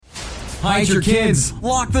hide your kids,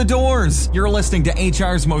 lock the doors. You're listening to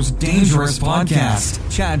HR's most dangerous podcast.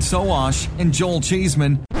 Chad Sowash and Joel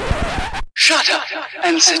Cheeseman. Shut up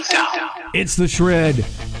and sit down. It's The Shred,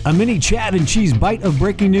 a mini Chad and Cheese bite of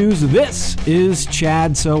breaking news. This is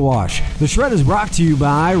Chad Sowash. The Shred is brought to you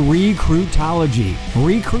by Recruitology.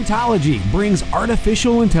 Recruitology brings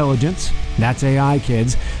artificial intelligence, that's AI,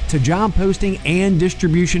 kids, to job posting and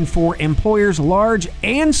distribution for employers large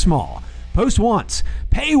and small. Post once,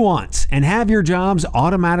 pay once, and have your jobs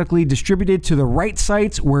automatically distributed to the right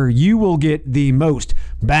sites where you will get the most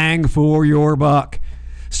bang for your buck.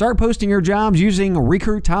 Start posting your jobs using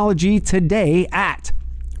Recruitology today at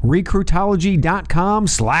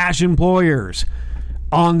recruitology.com/employers.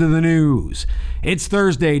 On to the news. It's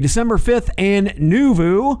Thursday, December 5th, and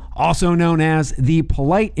Neuvoo, also known as the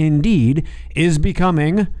Polite Indeed, is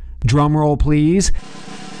becoming, drumroll please,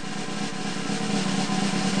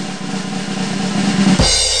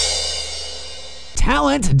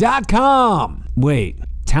 Talent.com. Wait,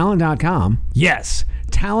 Talent.com? Yes,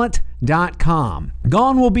 Talent.com.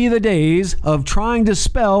 Gone will be the days of trying to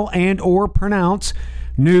spell and or pronounce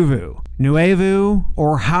Neuvoo, Newo-veuoo,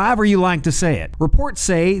 or however you like to say it. Reports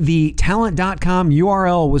say the Talent.com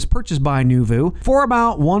URL was purchased by Neuvoo for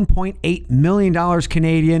about $1.8 million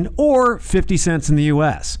Canadian or 50 cents in the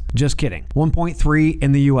US. Just kidding. 1.3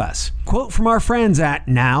 in the US. Quote from our friends at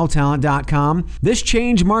NowTalent.com, "This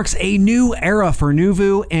change marks a new era for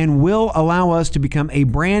Neuvoo and will allow us to become a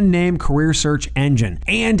brand name career search engine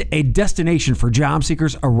and a destination for job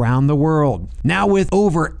seekers around the world. Now with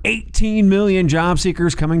over 18 million job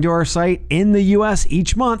seekers coming to our site in the US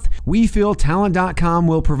each month, we feel Talent.com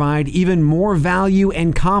will provide even more value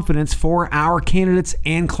and confidence for our candidates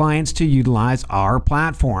and clients to utilize our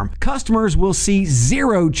platform. Customers will see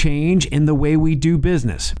zero change in the way we do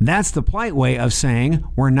business. That's the polite way of saying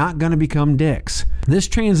we're not going to become dicks. This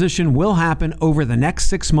transition will happen over the next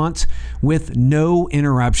 6 months with no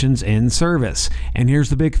interruptions in service. And here's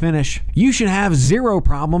the big finish. You should have zero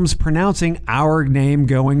problems pronouncing our name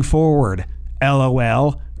going forward.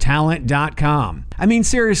 LOL. Talent.com. I mean,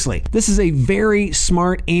 seriously, this is a very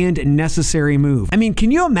smart and necessary move. I mean, can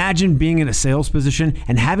you imagine being in a sales position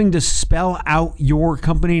and having to spell out your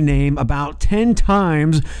company name about 10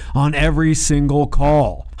 times on every single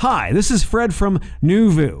call? Hi, this is Fred from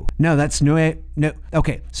Neuvoo. No, that's no.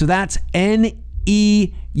 Okay, so that's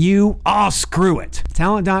N-E-U. Oh, screw it.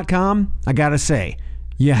 Talent.com, I gotta say,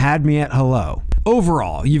 you had me at hello.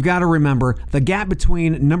 Overall, you've got to remember the gap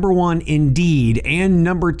between number one Indeed and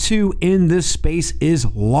number two in this space is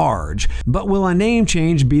large. But will a name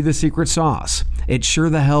change be the secret sauce? It sure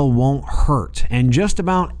the hell won't hurt. And just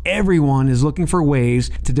about everyone is looking for ways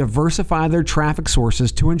to diversify their traffic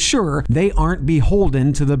sources to ensure they aren't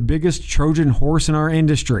beholden to the biggest Trojan horse in our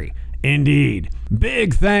industry. Indeed.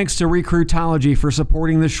 Big thanks to Recruitology for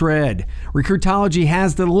supporting The Shred. Recruitology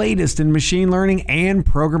has the latest in machine learning and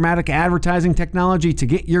programmatic advertising technology to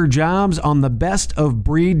get your jobs on the best of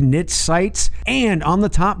breed niche sites and on the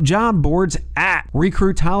top job boards at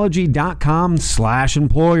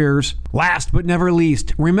recruitology.com/employers. Last but never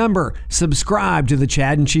least, remember, subscribe to the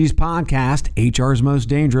Chad and Cheese podcast, HR's Most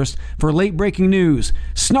Dangerous, for late breaking news,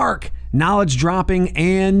 snark, knowledge dropping,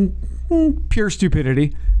 and pure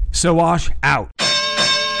stupidity. Sowash out.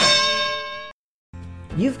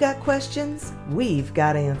 You've got questions, we've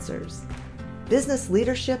got answers. Business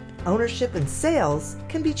leadership, ownership, and sales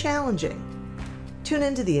can be challenging. Tune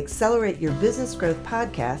into the Accelerate Your Business Growth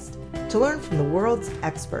podcast to learn from the world's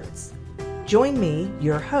experts. Join me,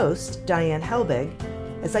 your host, Diane Helbig,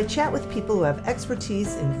 as I chat with people who have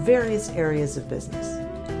expertise in various areas of business.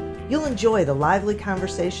 You'll enjoy the lively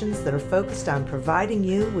conversations that are focused on providing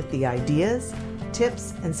you with the ideas,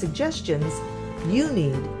 tips, and suggestions you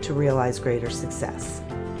need to realize greater success.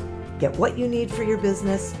 Get what you need for your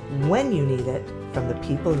business when you need it from the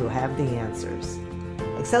people who have the answers.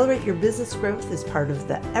 Accelerate Your Business Growth is part of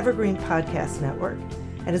the Evergreen Podcast Network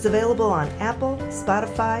and is available on Apple,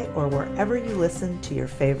 Spotify, or wherever you listen to your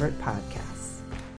favorite podcast.